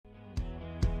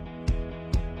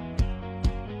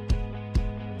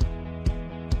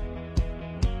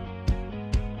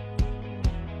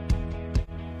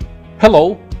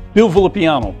Hello, Bill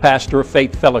Villapiano, pastor of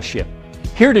Faith Fellowship,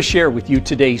 here to share with you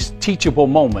today's teachable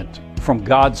moment from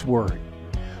God's Word.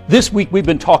 This week we've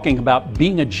been talking about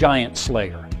being a giant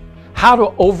slayer, how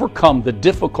to overcome the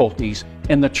difficulties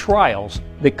and the trials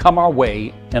that come our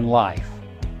way in life.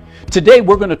 Today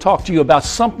we're going to talk to you about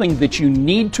something that you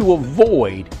need to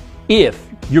avoid if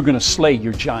you're going to slay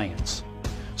your giants.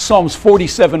 Psalms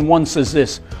 47:1 says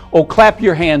this, "Oh, clap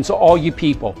your hands, all you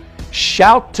people.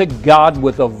 Shout to God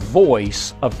with a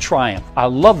voice of triumph." I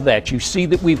love that. You see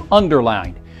that we've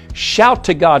underlined. Shout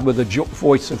to God with a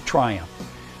voice of triumph.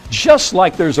 Just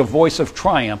like there's a voice of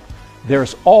triumph,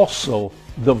 there's also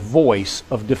the voice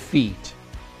of defeat.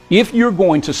 If you're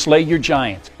going to slay your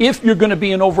giants, if you're going to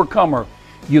be an overcomer,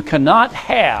 you cannot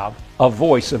have a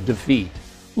voice of defeat.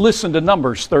 Listen to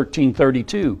Numbers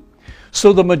 13:32.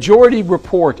 "So the majority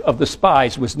report of the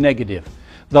spies was negative.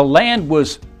 The land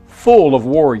was full of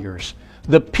warriors.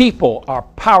 The people are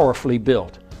powerfully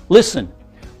built." Listen,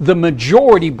 the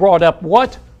majority brought up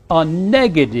what? A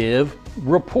negative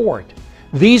report.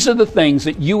 These are the things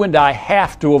that you and I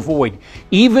have to avoid.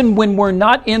 Even when we're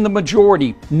not in the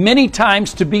majority, many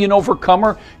times to be an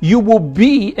overcomer, you will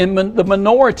be in the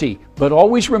minority. But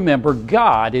always remember,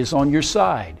 God is on your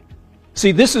side.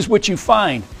 See, this is what you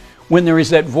find when there is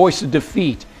that voice of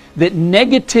defeat, that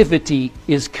negativity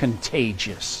is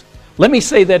contagious. Let me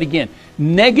say that again.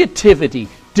 Negativity,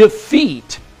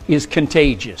 defeat is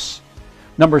contagious.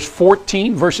 Numbers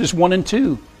 14, verses 1 and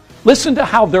 2. Listen to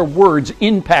how their words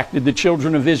impacted the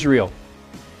children of Israel.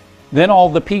 "Then all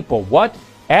the people," what?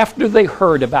 After they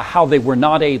heard about how they were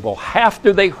not able,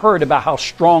 after they heard about how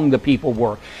strong the people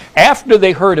were, after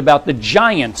they heard about the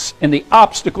giants and the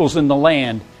obstacles in the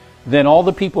land, then all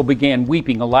the people began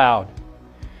weeping aloud.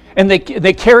 And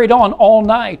they carried on all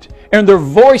night, and their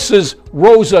voices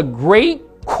rose a great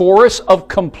chorus of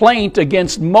complaint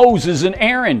against Moses and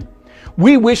Aaron.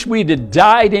 "We wish we'd have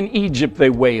died in Egypt," they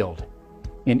wailed,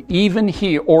 "and even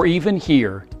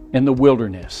here in the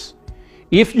wilderness."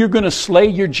 If you're going to slay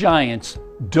your giants,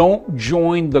 don't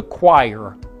join the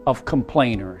choir of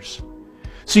complainers.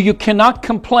 So you cannot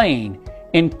complain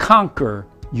and conquer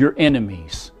your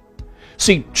enemies.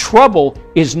 See, trouble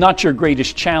is not your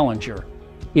greatest challenger.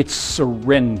 It's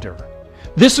surrender.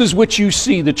 This is what you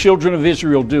see the children of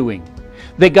Israel doing.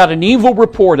 They got an evil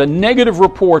report, a negative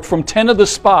report from 10 of the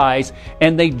spies,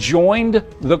 and they joined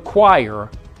the choir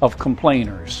of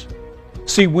complainers.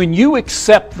 See, when you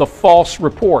accept the false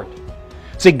report,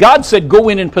 see, God said, "Go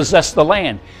in and possess the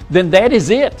land," then that is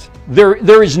it.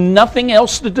 There is nothing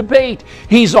else to debate.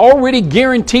 He's already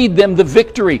guaranteed them the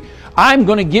victory. "I'm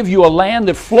going to give you a land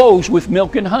that flows with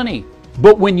milk and honey."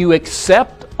 But when you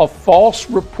accept a false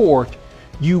report,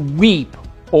 you weep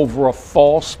over a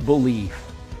false belief.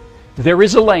 There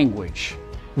is a language,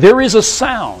 there is a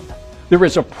sound, there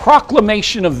is a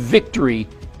proclamation of victory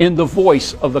in the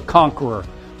voice of the conqueror.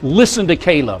 Listen to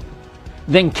Caleb.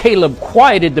 Then Caleb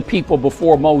quieted the people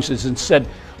before Moses and said,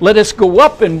 "Let us go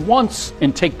up and once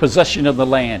and take possession of the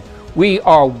land. We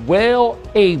are well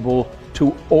able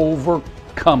to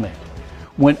overcome it."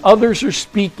 When others are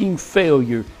speaking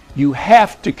failure, you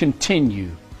have to continue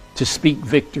to speak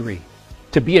victory.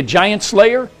 To be a giant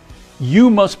slayer, you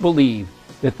must believe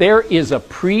that there is a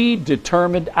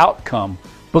predetermined outcome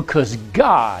because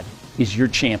God is your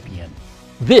champion.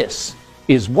 This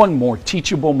is one more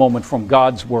teachable moment from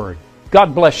God's Word.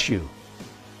 God bless you.